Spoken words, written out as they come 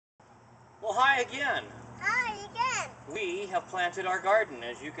Well, hi again. Hi again. We have planted our garden,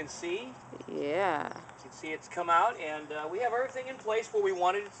 as you can see. Yeah. You can see it's come out, and we have everything in place where we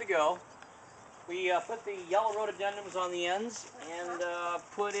wanted it to go. We put the yellow rhododendrons on the ends and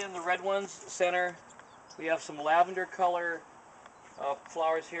put in the red ones center. We have some lavender color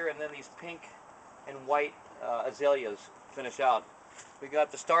flowers here, and then these pink and white azaleas finish out. We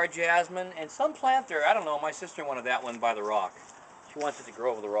got the star jasmine and some plant there. I don't know. My sister wanted that one by the rock. She wants it to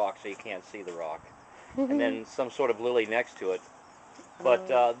grow over the rock so you can't see the rock. And then some sort of lily next to it.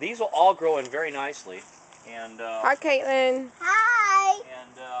 But these will all grow in very nicely. And Hi, Kaitlyn. Hi.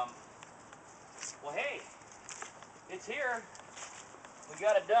 and well, hey, it's here. We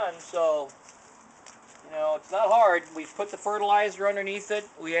got it done. So you know, it's not hard. We put the fertilizer underneath it.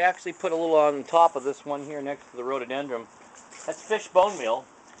 We actually put a little on top of this one here next to the rhododendron. That's fish bone meal.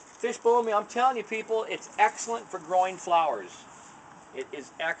 Fish bone meal, I'm telling you people, it's excellent for growing flowers. It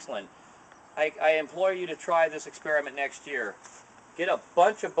is excellent. I implore you to try this experiment next year. Get a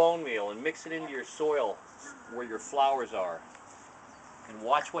bunch of bone meal and mix it into your soil where your flowers are. And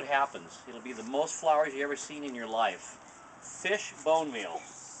watch what happens. It'll be the most flowers you ever seen in your life. Fish bone meal.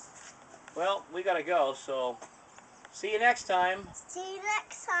 Well, we gotta go, so see you next time. See you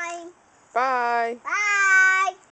next time. Bye. Bye.